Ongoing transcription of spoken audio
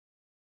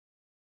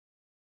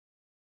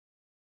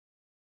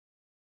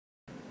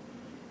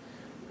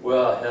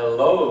Well,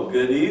 hello,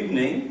 good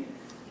evening.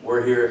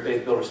 We're here at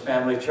Faith Builders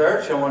Family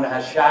Church. I want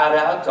to shout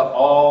out to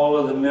all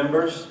of the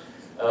members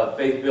of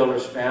Faith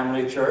Builders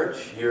Family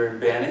Church here in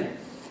Benny.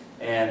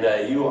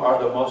 And you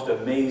are the most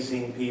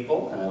amazing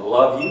people, and I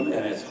love you,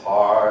 and it's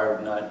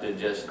hard not to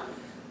just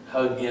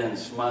hug you and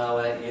smile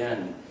at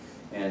you,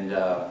 and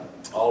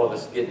all of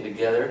us getting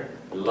together.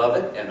 We love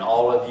it, and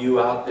all of you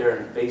out there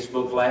in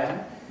Facebook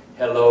land,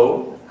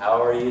 hello,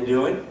 how are you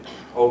doing?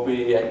 Hope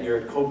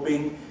you're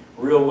coping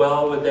real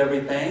well with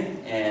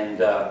everything,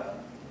 and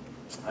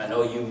I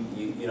know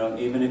you know,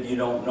 even if you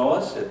don't know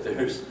us, if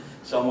there's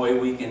some way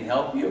we can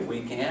help you, if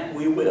we can,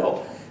 we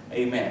will.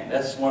 Amen.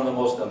 That's one of the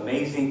most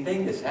amazing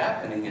things that's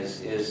happening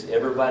is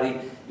everybody,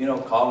 you know,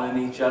 calling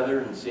each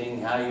other and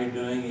seeing how you're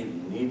doing,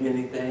 if you need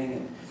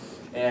anything,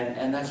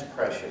 and that's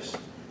precious,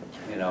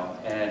 you know.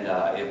 And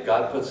if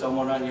God puts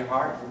someone on your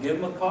heart, give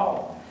them a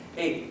call.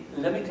 Hey,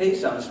 let me tell you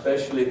something,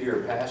 especially if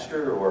you're a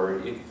pastor or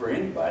for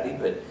anybody,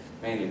 but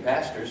mainly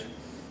pastors.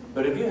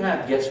 But if you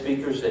have guest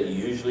speakers that you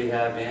usually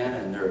have in,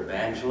 and they're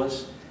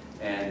evangelists,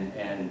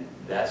 and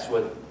that's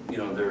what, you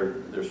know,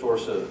 their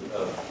source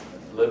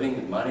of living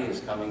and money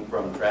is coming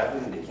from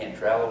traveling, and they can't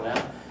travel now,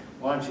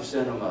 why don't you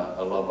send them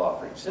a love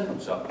offering? Send them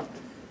something.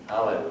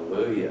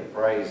 Hallelujah.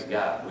 Praise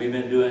God. We've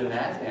been doing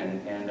that,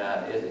 and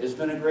it's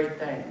been a great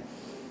thing.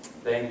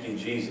 Thank you,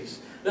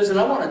 Jesus. Listen,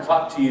 I want to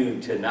talk to you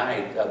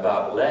tonight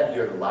about let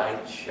your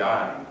light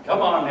shine.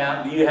 Come on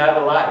now. Do you have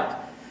a light?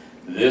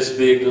 This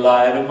big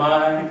light of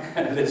mine,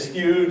 this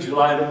huge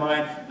light of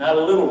mine, not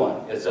a little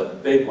one, it's a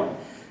big one.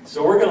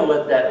 So we're going to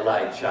let that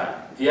light shine.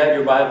 If you have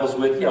your Bibles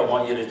with you, I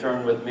want you to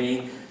turn with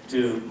me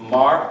to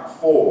Mark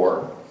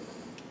 4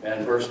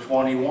 and verse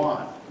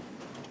 21.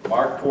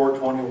 Mark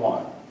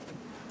 4:21.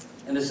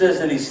 And it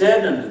says, and he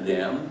said unto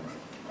them,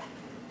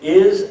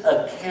 is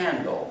a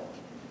candle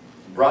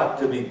brought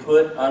to be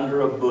put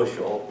under a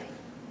bushel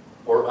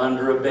or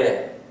under a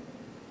bed,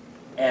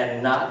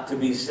 and not to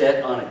be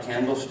set on a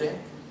candlestick?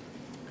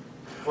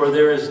 For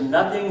there is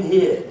nothing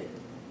hid.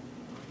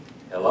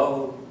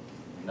 Hello?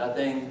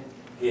 Nothing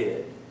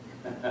hid.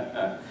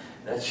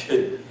 That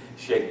should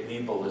shake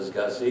people that's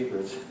got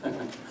secrets.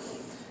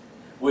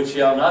 Which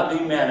shall not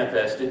be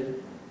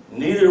manifested,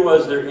 neither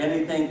was there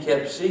anything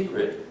kept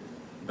secret,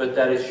 but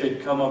that it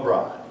should come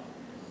abroad.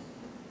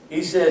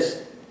 He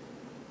says,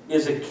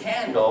 is a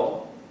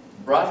candle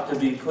brought to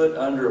be put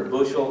under a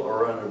bushel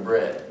or under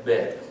a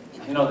bed?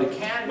 You know, the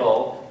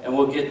candle, and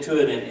we'll get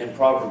to it in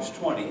Proverbs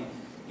 20,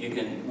 you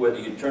can, whether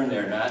you turn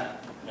there or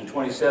not. In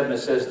 27 it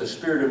says, the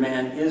spirit of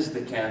man is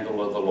the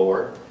candle of the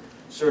Lord,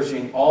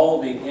 searching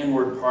all the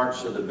inward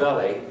parts of the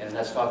belly, and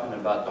that's talking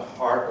about the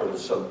heart or the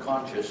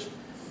subconscious.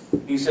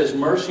 He says,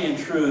 mercy and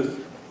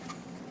truth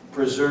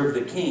preserve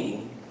the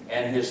king,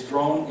 and his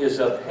throne is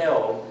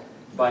upheld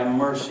by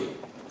mercy.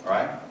 All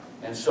right?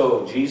 And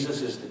so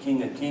Jesus is the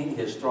King of Kings,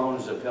 his throne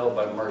is upheld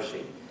by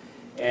mercy.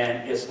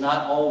 And it's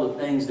not all the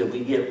things that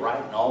we get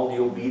right and all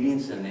the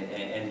obedience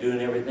and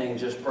doing everything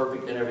just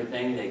perfect and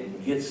everything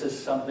that gets us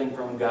something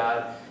from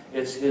God.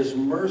 It's his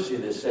mercy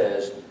that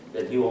says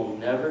that he will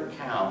never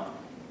count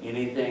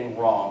anything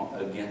wrong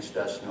against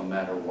us no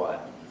matter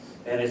what.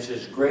 And it's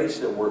his grace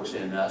that works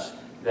in us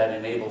that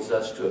enables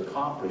us to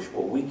accomplish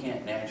what we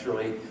can't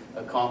naturally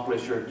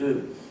accomplish or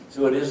do.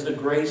 So it is the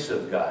grace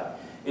of God.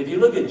 If you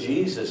look at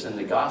Jesus in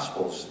the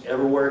Gospels,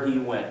 everywhere he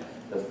went,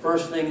 the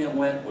first thing that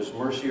went was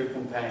mercy or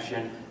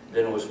compassion,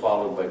 then it was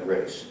followed by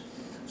grace.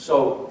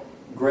 So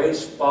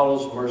grace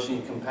follows mercy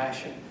and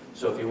compassion.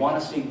 So if you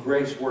want to see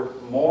grace work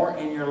more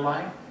in your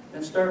life,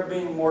 then start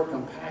being more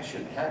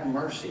compassionate. Have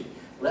mercy.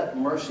 Let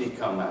mercy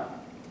come out.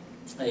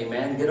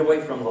 Amen. Get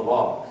away from the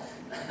law.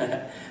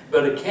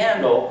 But a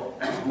candle,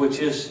 which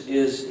is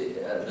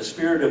the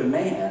spirit of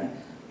man,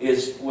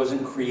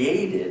 wasn't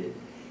created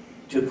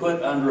to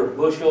put under a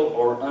bushel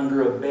or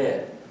under a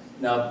bed.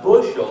 Now,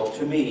 bushel,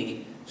 to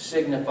me,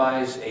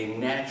 signifies a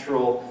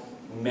natural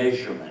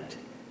measurement,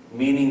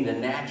 meaning the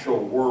natural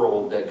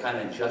world that kind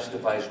of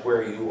justifies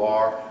where you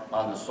are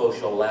on the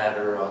social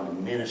ladder, on the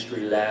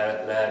ministry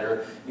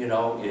ladder. You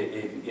know,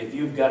 if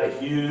you've got a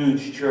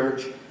huge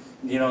church,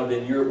 you know,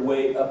 then you're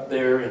way up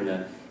there in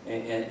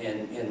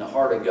the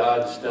heart of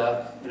God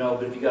stuff. You know,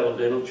 but if you got a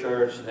little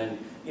church, then,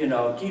 you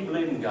know, keep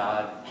believing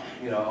God.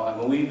 You know, I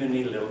mean, we even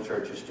need little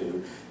churches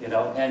too. You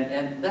know,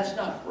 and that's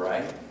not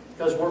right,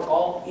 because we're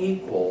all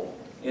equal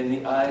in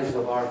the eyes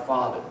of our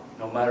Father,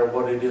 no matter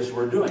what it is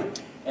we're doing.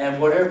 And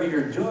whatever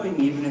you're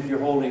doing, even if you're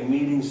holding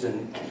meetings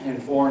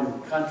in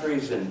foreign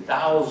countries and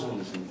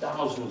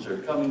thousands are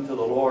coming to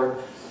the Lord,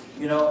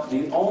 you know,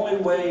 the only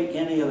way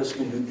any of us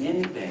can do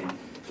anything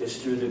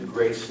is through the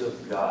grace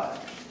of God.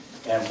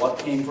 And what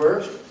came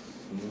first?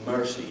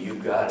 Mercy. You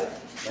got it.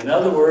 In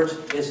other words,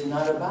 it's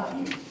not about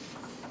you.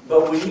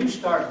 But when you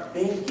start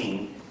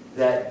thinking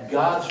that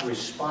God's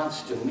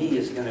response to me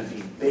is going to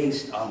be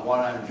based on what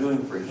I'm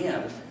doing for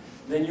him,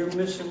 then you're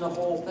missing the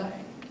whole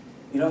thing.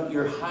 You know,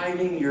 you're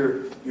hiding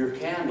your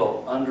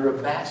candle under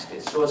a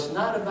basket. So it's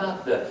not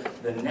about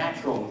the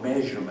natural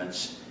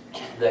measurements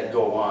that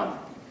go on.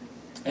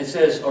 It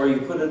says, or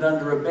you put it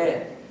under a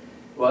bed.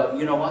 Well,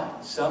 you know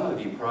what? Some of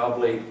you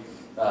probably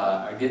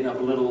are getting up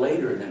a little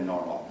later than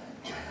normal.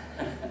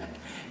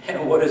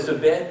 And what is a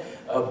bed?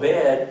 A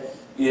bed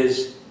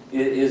is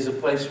a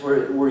place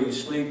where you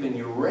sleep and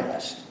you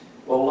rest.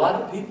 Well, a lot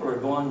of people are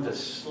going to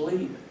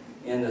sleep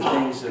in the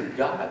things of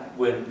God,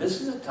 when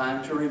this is a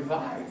time to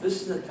revive.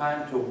 This is a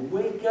time to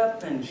wake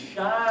up and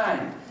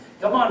shine.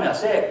 Come on now,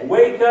 say it.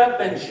 Wake up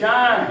and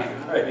shine.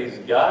 Praise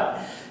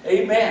God.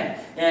 Amen.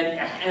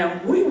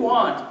 And we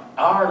want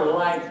our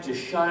light to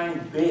shine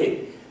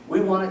big.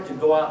 We want it to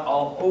go out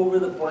all over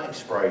the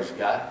place, praise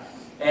God.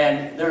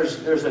 And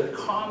there's a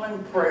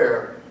common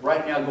prayer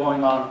right now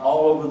going on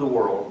all over the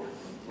world,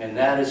 and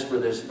that is for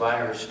this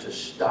virus to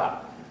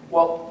stop.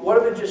 Well, what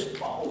if it just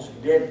falls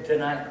dead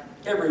tonight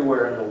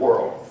everywhere in the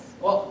world?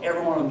 Well,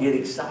 everyone will get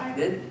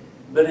excited,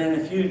 but in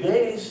a few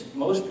days,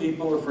 most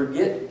people will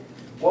forget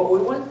what we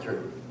went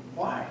through.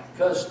 Why?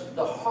 Because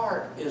the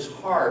heart is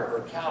hard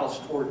or callous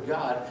toward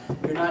God.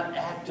 You're not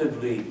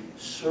actively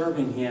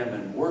serving Him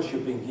and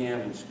worshiping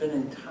Him and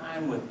spending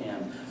time with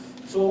Him.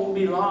 So it won't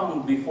be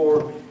long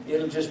before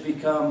it'll just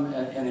become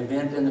an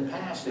event in the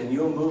past, and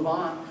you'll move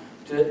on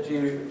to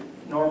your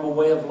normal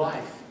way of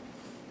life.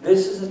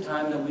 This is a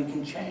time that we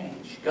can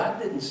change. God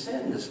didn't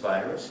send this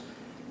virus,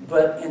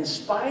 but in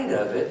spite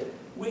of it,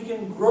 we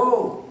can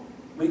grow.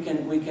 We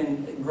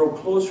can grow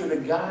closer to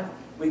God.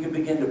 We can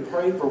begin to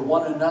pray for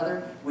one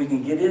another. We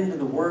can get into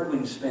the Word. We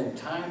can spend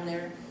time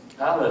there.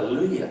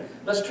 Hallelujah.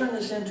 Let's turn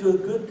this into a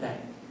good thing.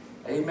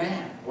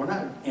 Amen. We're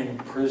not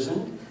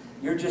imprisoned.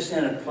 You're just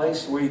in a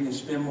place where you can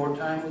spend more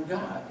time with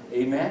God.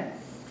 Amen.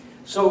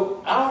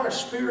 So our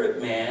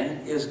spirit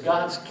man is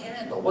God's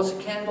candle. What's a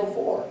candle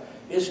for?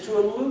 It's to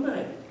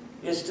illuminate.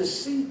 It's to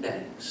see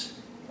things.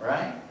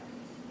 Right?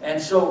 And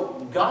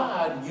so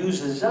God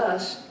uses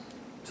us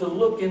to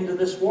look into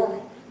this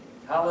world.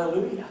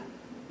 Hallelujah.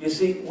 You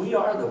see, we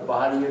are the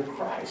body of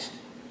Christ,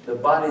 the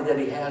body that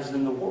He has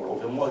in the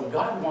world. And what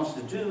God wants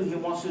to do, He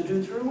wants to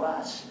do through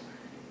us.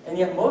 And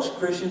yet most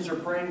Christians are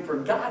praying for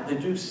God to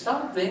do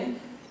something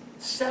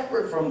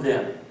separate from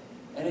them.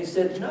 And He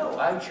said, no,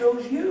 I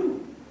chose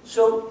you.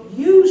 So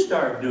you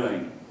start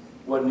doing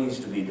what needs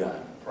to be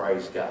done.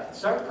 Praise God.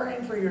 Start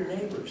praying for your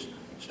neighbors.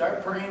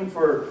 Start praying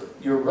for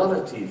your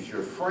relatives,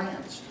 your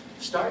friends.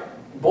 Start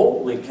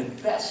boldly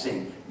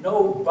confessing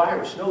no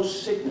virus, no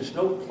sickness,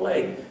 no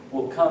plague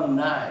will come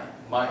nigh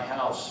my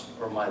house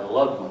or my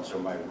loved ones or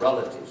my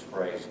relatives.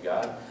 Praise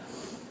God.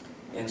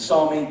 In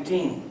Psalm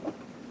 18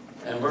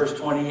 and verse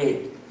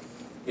 28,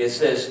 it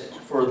says,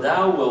 for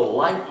thou wilt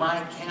light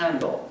my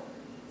candle.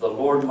 The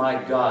Lord my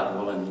God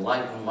will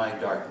enlighten my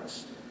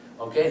darkness.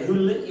 Okay, who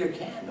lit your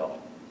candle?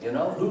 You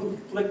know, who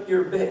flicked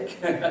your bick?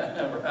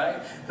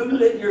 Right? Who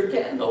lit your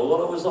candle?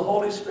 Well, it was the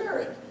Holy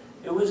Spirit.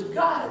 It was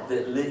God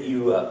that lit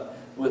you up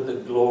with the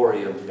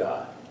glory of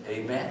God.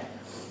 Amen.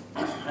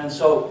 And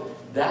so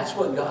that's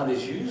what God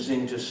is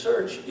using to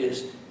search,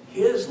 is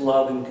His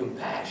love and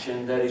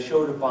compassion that He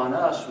showed upon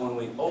us when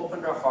we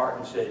opened our heart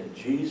and said,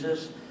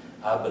 Jesus,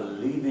 I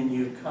believe in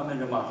you. Come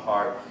into my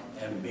heart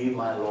and be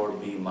my Lord,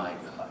 be my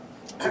God.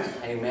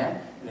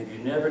 Amen. And if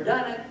you've never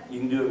done it, you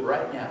can do it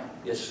right now.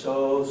 It's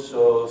so,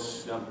 so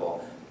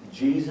simple.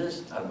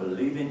 Jesus, I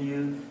believe in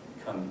you.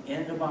 Come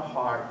into my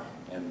heart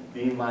and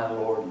be my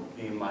Lord and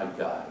be my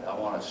God. I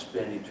want to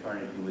spend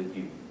eternity with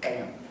you.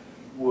 Bam.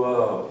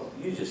 Whoa.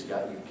 You just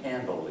got your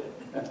candle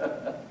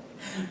lit.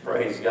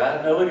 Praise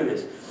God. Now look at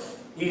this.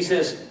 He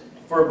says,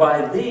 for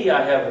by thee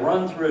I have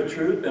run through a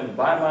troop, and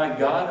by my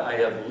God I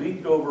have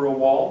leaped over a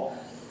wall.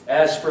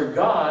 As for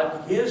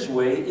God, His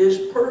way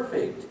is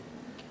perfect.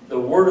 The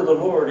word of the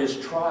Lord is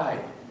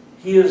tried.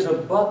 He is a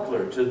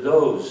buckler to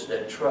those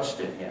that trust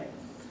in Him.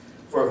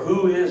 For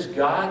who is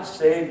God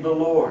save the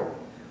Lord?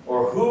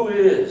 Or who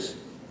is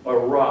a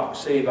rock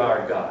save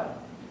our God?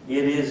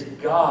 It is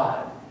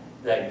God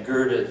that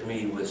girdeth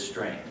me with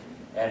strength,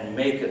 and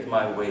maketh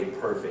my way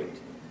perfect.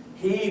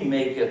 He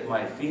maketh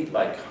my feet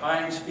like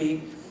hinds'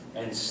 feet,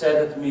 and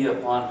setteth me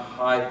upon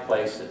high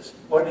places.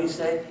 What did He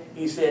say?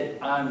 He said,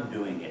 I'm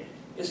doing it.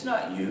 It's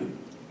not you.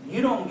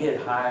 You don't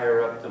get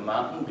higher up the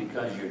mountain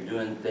because you're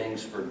doing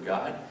things for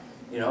God.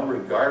 You know,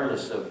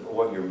 regardless of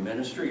what your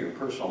ministry, your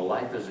personal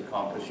life is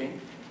accomplishing.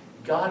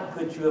 God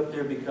put you up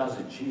there because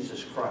of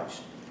Jesus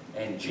Christ.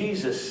 And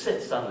Jesus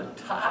sits on the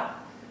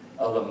top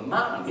of the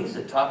mountain. He's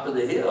the top of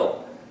the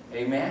hill.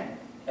 Amen?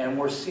 And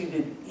we're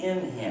seated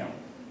in Him.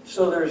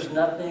 So there's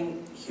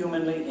nothing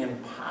humanly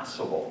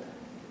impossible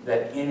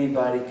that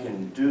anybody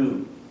can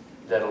do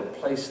that'll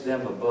place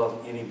them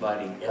above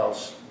anybody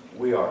else.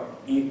 We are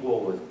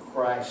equal with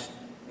Christ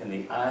in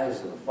the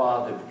eyes of the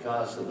Father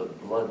because of the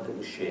blood that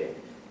was shed.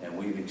 And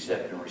we've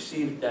accepted and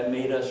received. That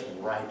made us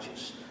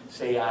righteous.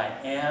 Say, I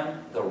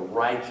am the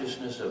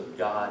righteousness of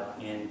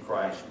God in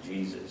Christ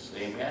Jesus.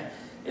 Amen?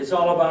 It's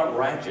all about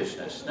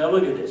righteousness. Now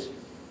look at this.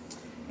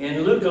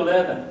 In Luke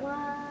 11,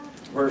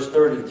 verse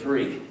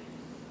 33.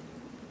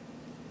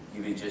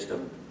 Give you just a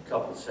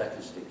couple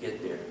seconds to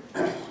get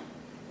there.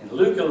 In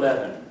Luke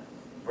 11,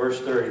 verse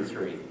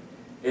 33,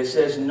 it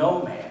says,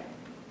 no man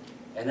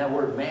And that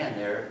word man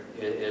there,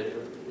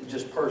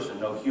 just person,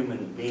 no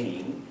human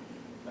being.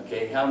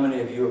 Okay, how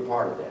many of you are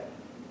part of that?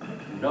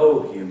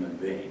 No human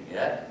being.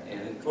 Yeah,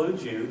 it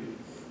includes you.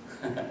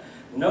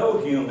 No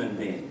human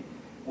being,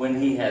 when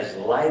he has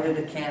lighted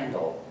a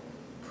candle,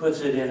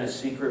 puts it in a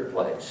secret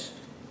place,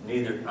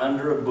 neither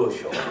under a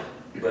bushel,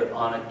 but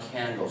on a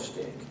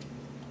candlestick.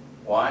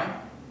 Why?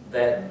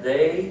 That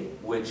they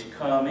which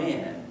come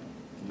in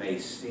may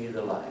see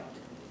the light.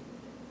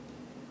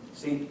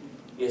 See,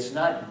 it's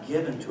not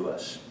given to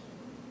us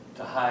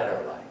to hide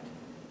our light.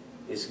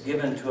 It's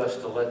given to us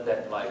to let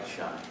that light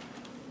shine.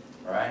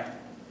 All right?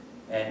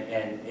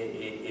 And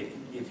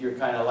if you're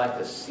kind of like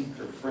a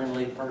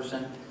seeker-friendly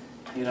person,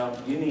 you know,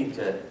 you need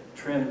to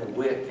trim the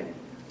wick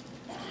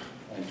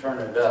and turn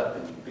it up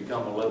and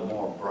become a little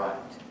more bright.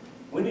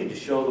 We need to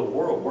show the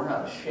world we're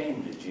not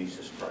ashamed of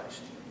Jesus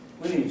Christ.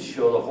 We need to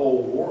show the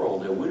whole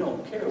world that we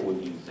don't care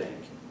what you think.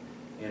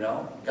 You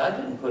know, God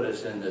didn't put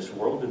us in this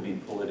world to be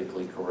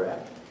politically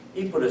correct.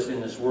 He put us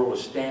in this world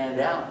to stand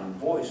out and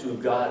voice who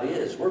God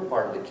is. We're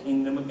part of the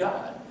kingdom of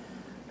God.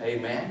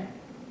 Amen.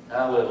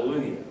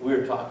 Hallelujah. We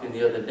were talking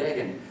the other day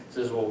and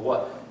says, well,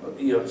 what,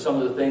 you know,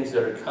 some of the things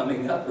that are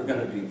coming up are going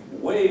to be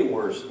way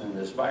worse than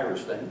this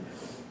virus thing.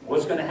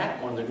 What's going to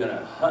happen when they're going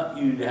to hunt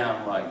you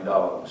down like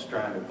dogs,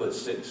 trying to put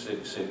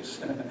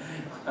 666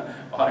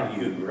 on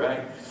you,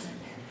 right?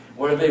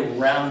 Where they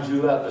round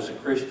you up as a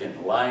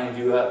Christian, line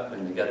you up,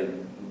 and they got a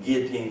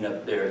guillotine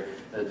up there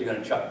that they're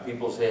going to chop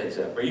people's heads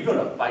up. Are you going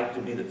to fight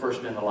to be the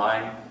first in the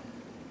line?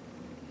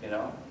 You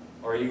know?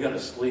 Or are you going to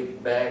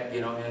sleep back,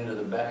 you know, into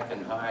the back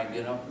and hide,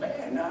 you know?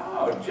 Man,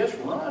 no, just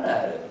run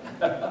at it.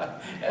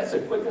 That's the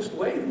quickest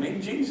way to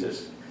meet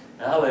Jesus.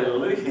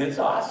 Hallelujah, it's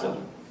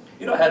awesome.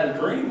 You know, I had a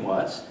dream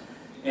once,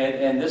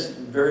 and this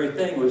very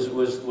thing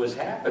was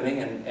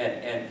happening,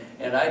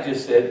 and I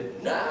just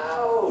said,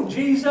 no,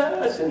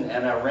 Jesus, and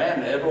I ran,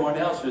 and everyone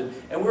else was,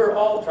 and we were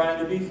all trying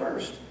to be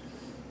first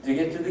to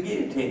get to the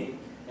guillotine.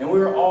 And we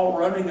were all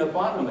running up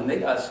on them, and they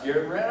got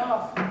scared and ran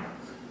off.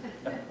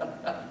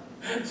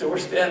 So we're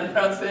standing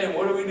around saying,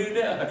 what do we do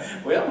now?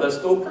 Well, let's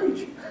go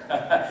preach.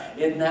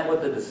 Isn't that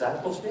what the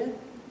disciples did?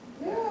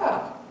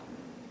 Yeah.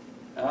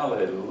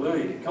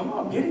 Hallelujah. Come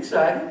on, get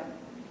excited.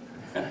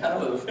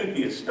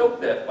 Hallelujah. Stoke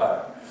that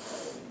fire.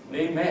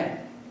 Amen.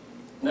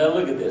 Now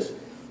look at this.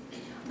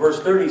 Verse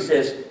 30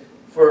 says,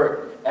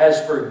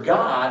 as for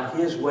God,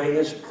 his way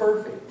is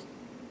perfect.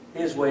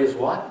 His way is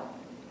what?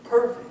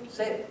 Perfect.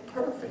 Say it.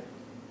 Perfect.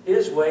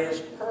 His way is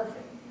perfect.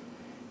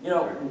 You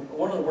know,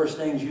 one of the worst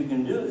things you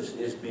can do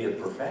is be a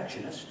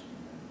perfectionist,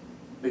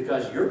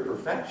 because your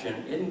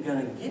perfection isn't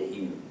going to get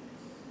you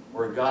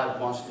where God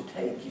wants to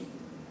take you.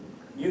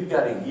 You've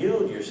got to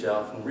yield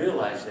yourself and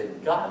realize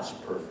that God's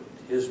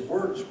perfect. His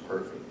word's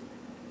perfect.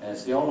 And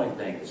it's the only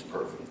thing that's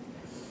perfect.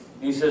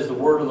 He says the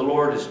word of the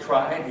Lord is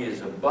tried. He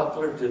is a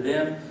buckler to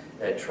them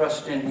that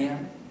trust in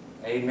him.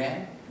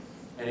 Amen.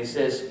 And he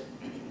says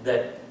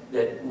that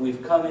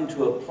we've come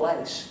into a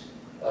place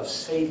of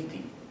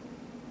safety,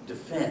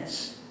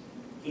 defense.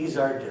 He's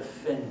our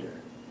defender.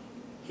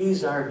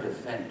 He's our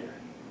defender.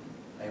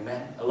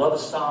 Amen. I love a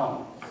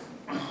song.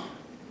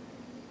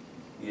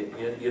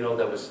 You know,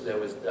 that was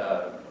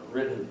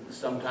written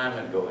some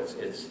time ago.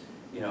 It's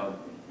you know,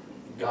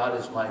 God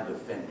is my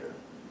defender.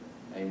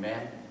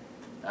 Amen.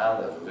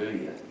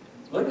 Hallelujah.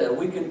 Look at that.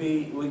 We can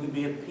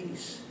be at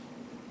peace.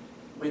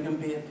 We can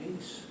be at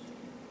peace.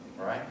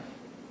 Right?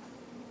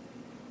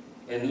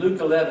 In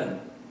Luke 11,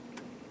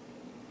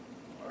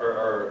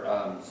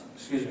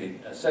 excuse me,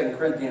 2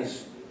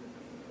 Corinthians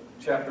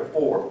chapter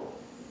 4,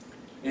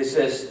 it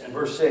says, in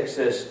verse 6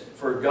 says,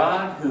 for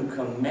God who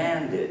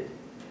commanded,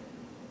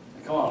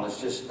 come on, let's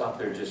just stop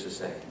there just a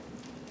second.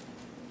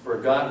 For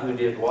God who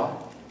did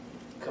what?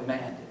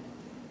 Commanded.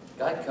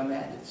 God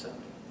commanded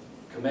something.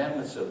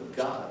 Commandments of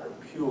God are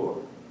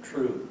pure,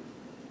 true,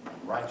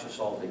 righteous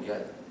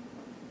altogether.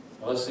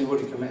 Now let's see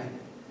what he commanded.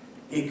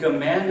 He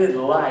commanded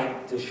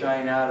light to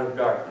shine out of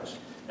darkness.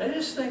 Now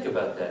just think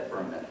about that for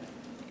a minute.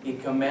 He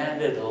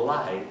commanded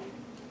light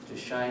to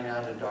shine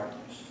out of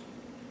darkness.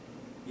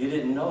 You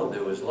didn't know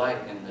there was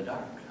light in the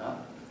dark, huh?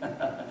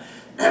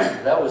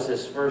 That was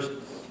his first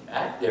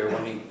act there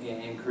when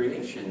in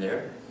creation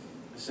there.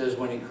 It says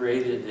when he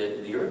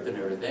created the earth and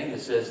everything,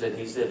 it says that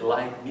he said,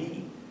 light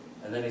be.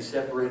 And then he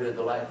separated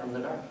the light from the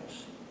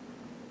darkness.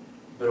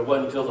 But it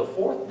wasn't until the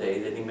fourth day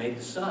that he made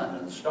the sun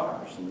and the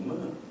stars and the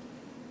moon.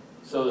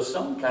 So there's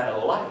some kind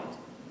of light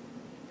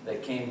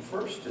that came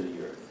first to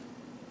the earth.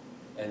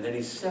 And then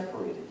he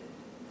separated it.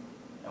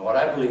 And what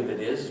I believe it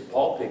is,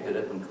 Paul picked it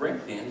up in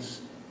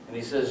Corinthians, and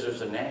he says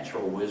there's a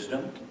natural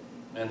wisdom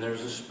and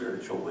there's a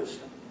spiritual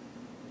wisdom.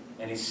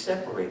 And he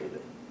separated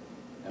it.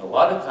 And a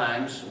lot of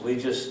times we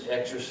just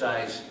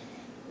exercise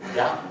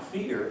doubt and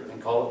fear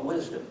and call it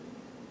wisdom.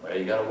 Well,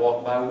 you got to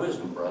walk by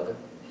wisdom, brother.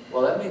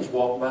 Well, that means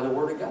walk by the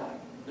Word of God.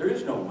 There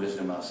is no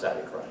wisdom outside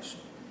of Christ.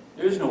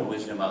 There is no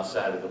wisdom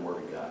outside of the Word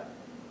of God.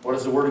 What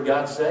does the Word of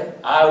God say?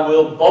 I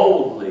will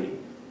boldly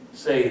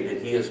say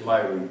that he is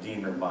my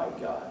Redeemer, my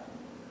God.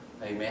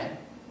 Amen?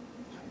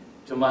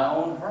 To my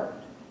own hurt.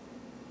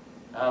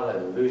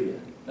 Hallelujah.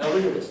 Now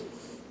look at this.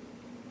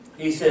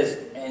 He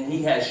says, and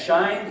he has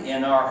shined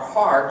in our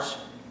hearts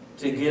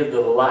to give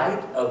the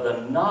light of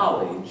the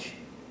knowledge.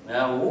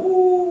 Now,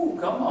 woo,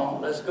 come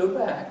on, let's go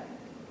back.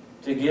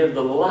 To give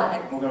the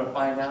light, we're going to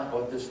find out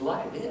what this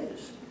light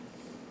is.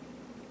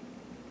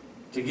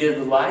 To give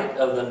the light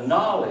of the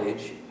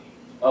knowledge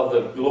of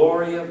the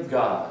glory of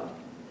God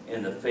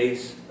in the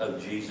face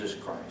of Jesus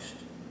Christ.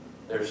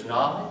 There's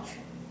knowledge,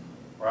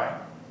 right?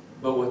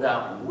 But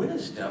without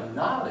wisdom,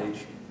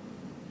 knowledge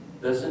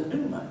doesn't do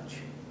much.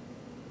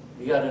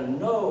 You got to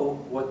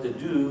know what to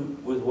do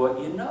with what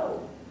you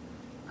know.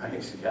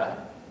 Praise God.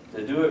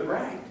 To do it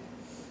right.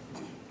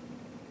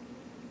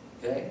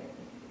 Okay?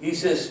 He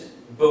says,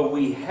 but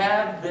we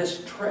have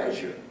this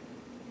treasure.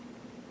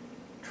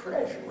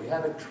 Treasure. We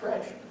have a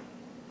treasure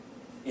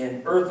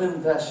in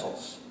earthen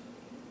vessels,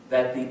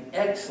 that the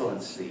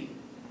excellency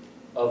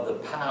of the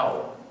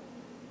power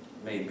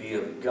may be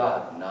of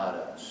God, not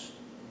us.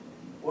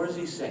 What is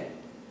he saying?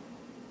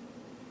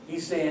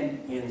 He's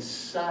saying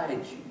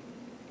inside you,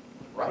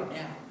 right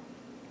now,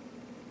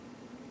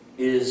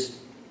 is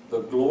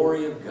the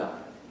glory of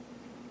God,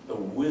 the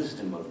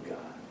wisdom of God,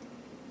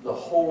 the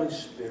Holy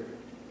Spirit,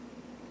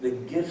 the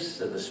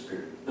gifts of the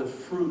Spirit, the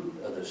fruit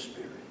of the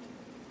Spirit,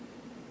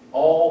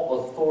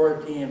 all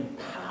authority and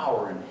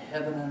power in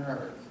heaven and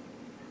earth,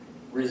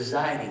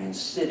 residing and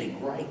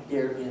sitting right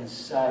there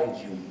inside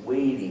you,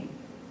 waiting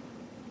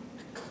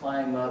to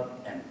climb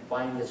up and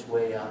find its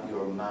way out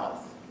your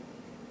mouth,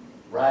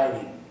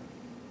 riding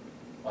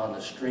on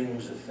the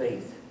streams of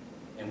faith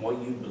and what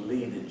you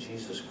believe that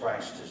Jesus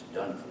Christ has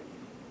done for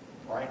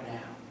you right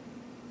now.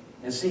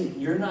 And see,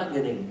 you're not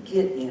going to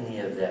get any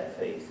of that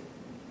faith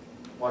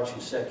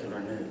watching secular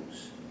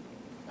news.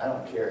 I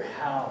don't care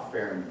how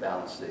fair and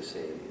balanced they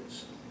say it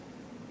is.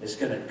 It's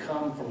going to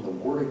come from the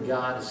Word of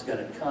God. It's going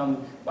to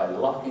come by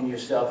locking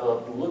yourself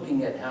up,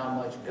 looking at how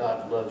much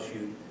God loves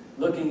you,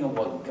 looking at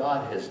what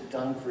God has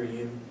done for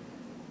you,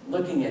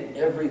 looking at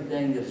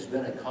everything that has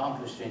been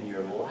accomplished in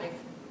your life,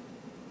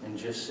 and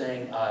just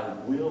saying, I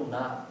will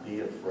not be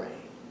afraid.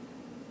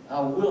 I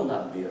will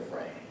not be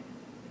afraid.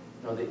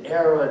 Nor the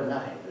arrow at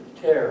night,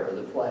 the terror of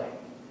the plague.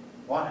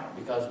 Why?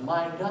 Because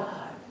my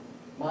God,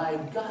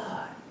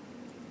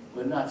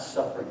 would not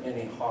suffer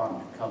any harm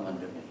to come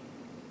unto me.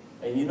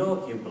 And you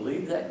know, if you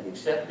believe that, you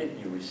accept it,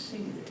 you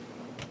receive it,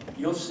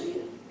 you'll see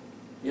it.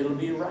 It'll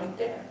be right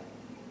there.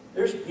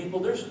 There's people,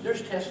 there's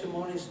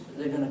testimonies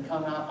that are going to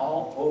come out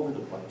all over the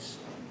place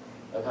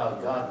of how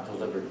God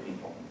delivered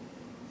people.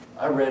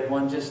 I read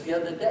one just the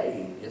other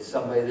day. It's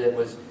somebody that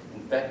was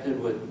infected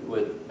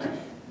with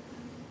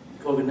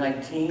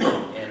COVID-19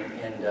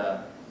 and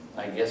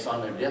I guess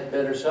on their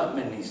deathbed or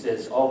something, and he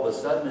says all of a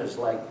sudden it's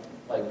like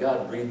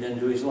God breathed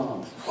into his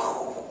lungs.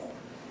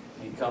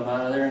 He come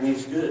out of there and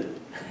he's good.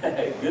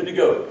 Good to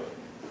go.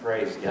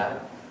 Praise God.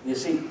 You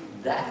see,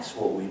 that's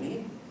what we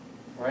need,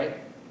 right?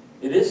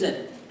 It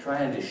isn't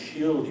trying to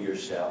shield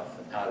yourself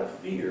out of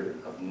fear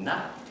of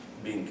not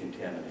being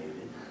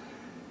contaminated.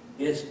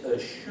 It's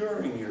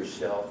assuring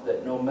yourself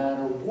that no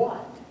matter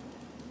what,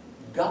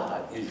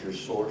 God is your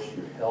source,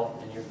 your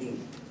health, and your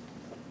healing.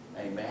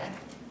 Amen?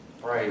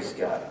 Praise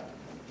God.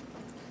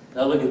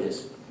 Now look at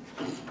this.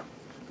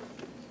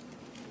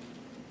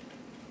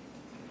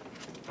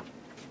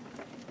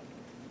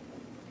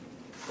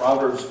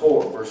 Proverbs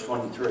 4, verse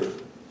 23.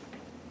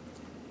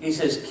 He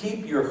says,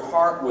 keep your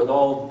heart with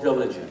all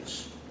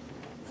diligence,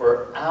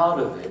 for out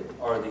of it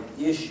are the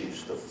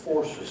issues, the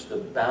forces, the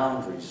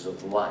boundaries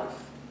of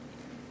life.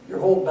 Your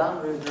whole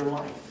boundary of your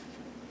life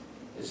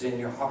is in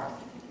your heart.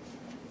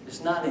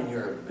 It's not in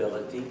your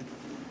ability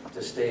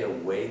to stay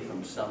away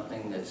from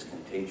something that's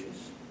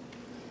contagious.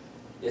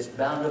 It's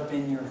bound up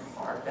in your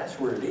heart. That's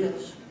where it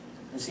is.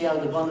 And see, out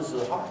of the abundance of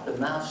the heart, the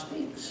mouth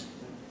speaks.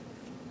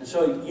 And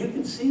so you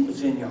can see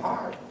what's in your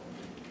heart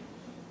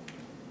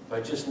by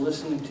just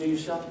listening to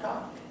yourself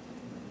talk,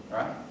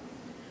 right?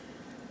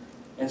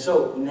 And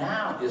so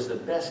now is the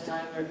best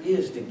time there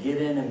is to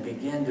get in and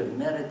begin to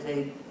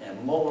meditate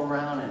and mull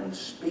around and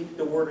speak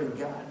the Word of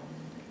God.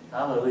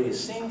 Hallelujah.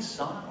 Sing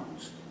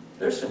songs.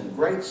 There's some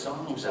great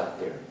songs out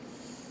there.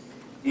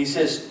 He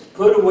says,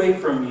 put away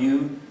from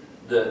you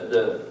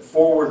the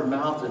forward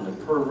mouth and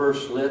the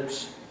perverse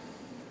lips.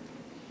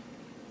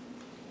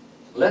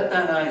 Let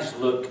thine eyes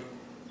look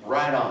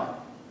right on,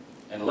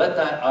 and let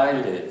thy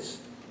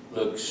eyelids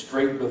look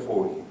straight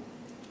before you.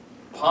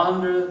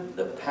 Ponder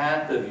the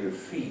path of your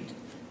feet,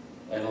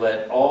 and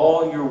let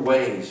all your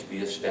ways be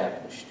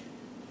established.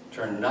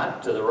 Turn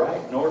not to the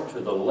right nor to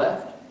the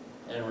left,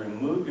 and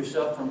remove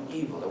yourself from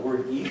evil. The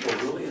word evil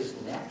really is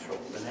natural,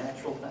 the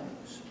natural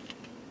things.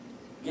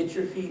 Get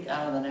your feet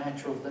out of the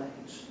natural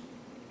things.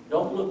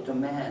 Don't look to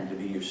man to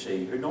be your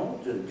Savior. Don't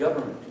look to the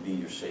government to be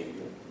your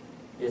Savior.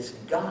 It's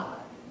God.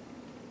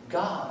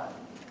 God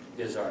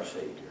is our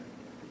Savior.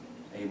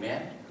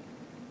 Amen?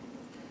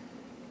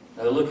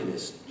 Now look at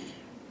this.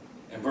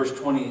 In verse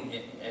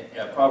 20,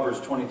 Proverbs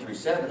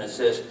 23:7, it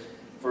says,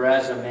 for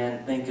as a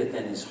man thinketh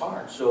in his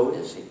heart, so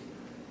is he.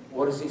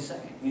 What is he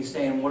saying? He's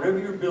saying whatever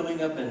you're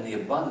building up in the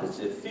abundance,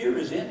 if fear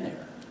is in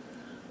there,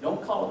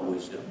 Don't call it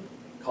wisdom.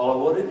 Call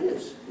it what it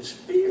is. It's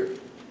fear.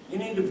 You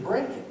need to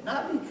break it.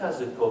 Not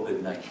because of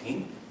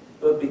COVID-19,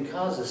 but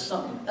because of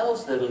something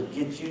else that'll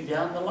get you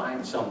down the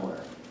line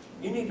somewhere.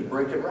 You need to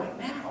break it right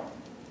now.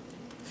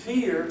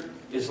 Fear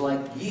is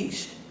like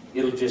yeast.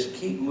 It'll just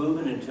keep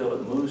moving until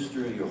it moves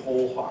through your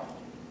whole heart.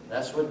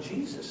 That's what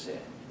Jesus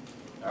said.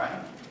 All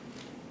right?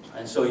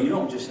 And so you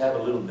don't just have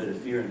a little bit of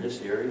fear in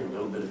this area, a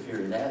little bit of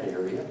fear in that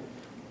area.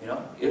 You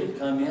know, it'll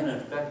come in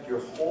and affect your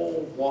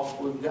whole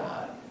walk with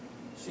God.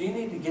 So you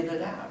need to get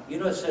it out. You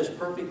know, it says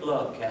perfect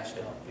love casts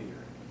out fear.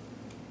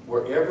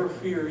 Wherever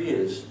fear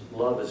is,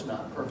 love is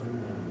not perfect.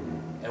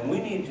 And we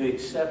need to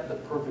accept the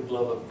perfect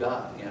love of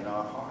God in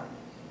our heart.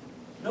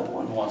 No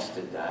one wants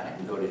to die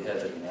and go to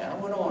heaven now.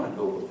 We don't want to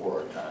go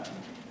before our time.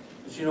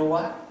 But you know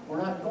what?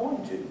 We're not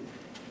going to.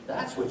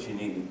 That's what you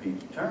need to be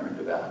determined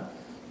about.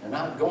 They're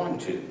not going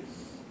to.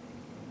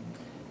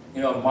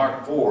 You know,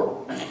 Mark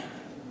 4,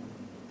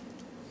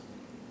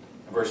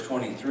 verse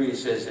 23, it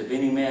says, if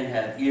any man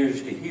have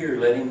ears to hear,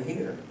 let him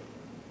hear.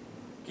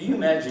 Can you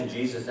imagine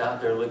Jesus out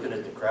there looking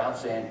at the crowd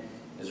saying,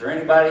 is there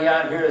anybody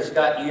out here that's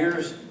got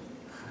ears?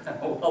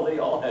 Well, they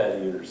all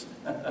had ears.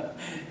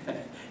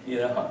 You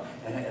know,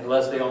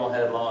 unless they all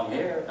had long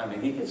hair. I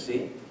mean, he could see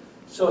it.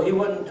 So he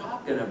wasn't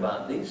talking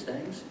about these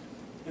things.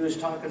 He was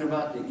talking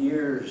about the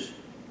ears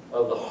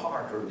of the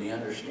heart or the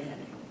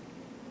understanding.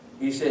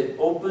 He said,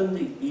 open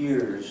the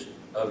ears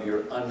of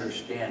your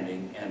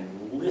understanding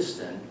and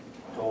listen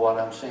to what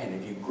I'm saying.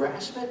 If you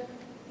grasp it,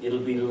 it'll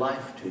be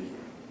life to you.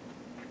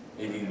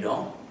 If you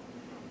don't,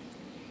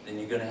 then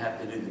you're going to have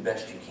to do the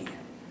best you can.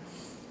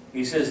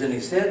 He says, and he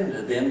said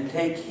unto them,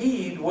 take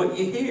heed what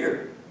you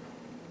hear,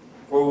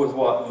 for with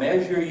what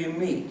measure you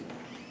meet,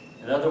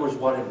 in other words,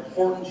 what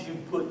importance you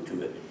put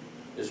to it,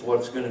 is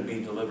what's going to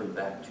be delivered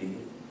back to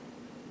you.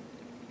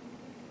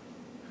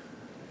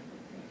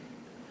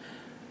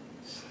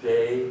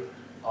 Stay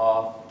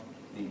off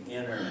the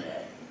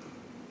internet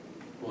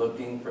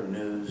looking for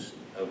news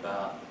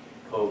about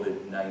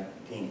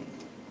COVID-19.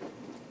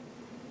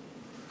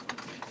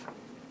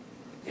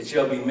 It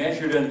shall be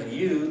measured unto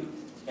you,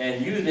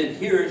 and you that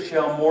hear it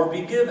shall more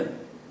be given.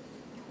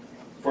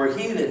 For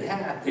he that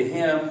hath, to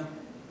him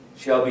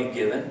shall be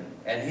given,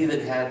 and he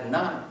that hath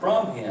not,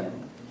 from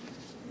him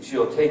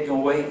shall take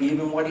away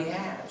even what he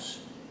has.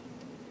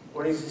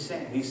 What is he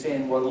saying? He's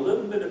saying what a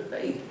little bit of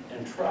faith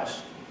and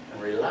trust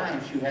and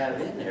reliance you have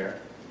in there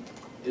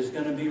is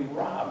going to be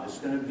robbed. It's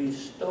going to be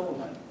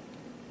stolen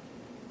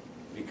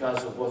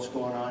because of what's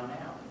going on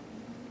now.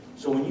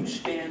 So when you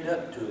stand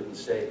up to it and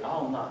say,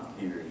 I'll not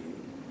fear you,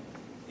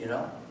 you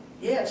know,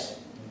 yes,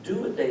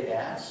 do what they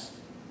ask.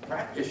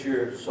 Practice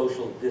your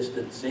social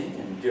distancing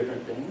and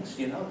different things,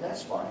 you know,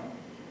 that's fine.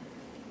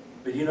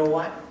 But you know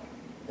what?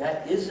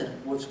 That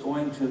isn't what's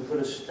going to put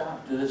a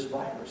stop to this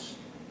virus.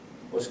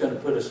 What's going to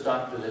put a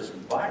stop to this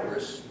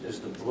virus is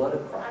the blood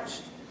of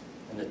Christ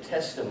and the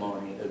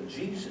testimony of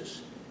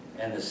Jesus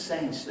and the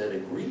saints that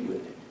agree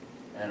with it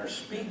and are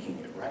speaking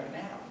it right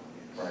now.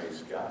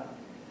 Praise God.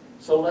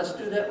 So let's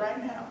do that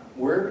right now.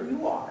 Wherever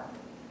you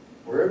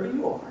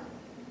are,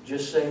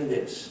 just say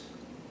this.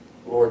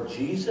 Lord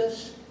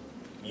Jesus,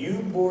 you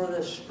bore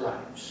the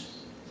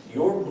stripes.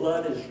 Your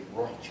blood is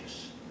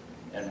righteous.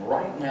 And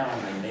right now,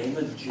 in the name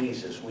of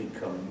Jesus, we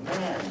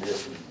command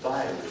this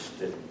virus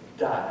to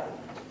die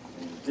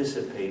and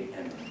dissipate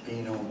and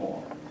be no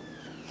more.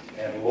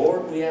 And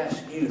Lord, we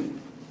ask you,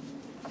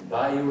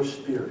 by your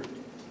Spirit,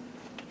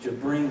 to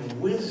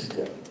bring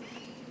wisdom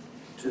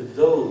to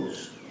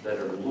those that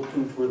are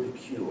looking for the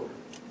cure,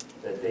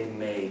 that they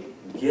may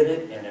get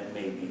it and it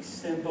may be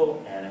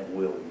simple and it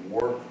will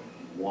work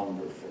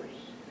wonderfully.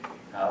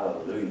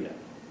 Hallelujah.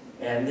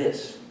 And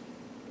this,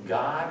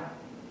 God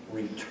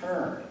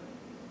return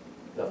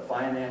the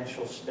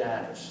financial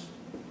status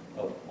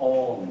of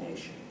all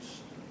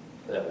nations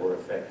that were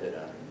affected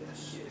under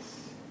this.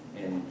 Yes.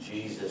 In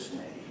Jesus'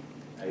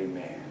 name,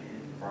 amen.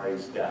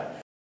 Praise God.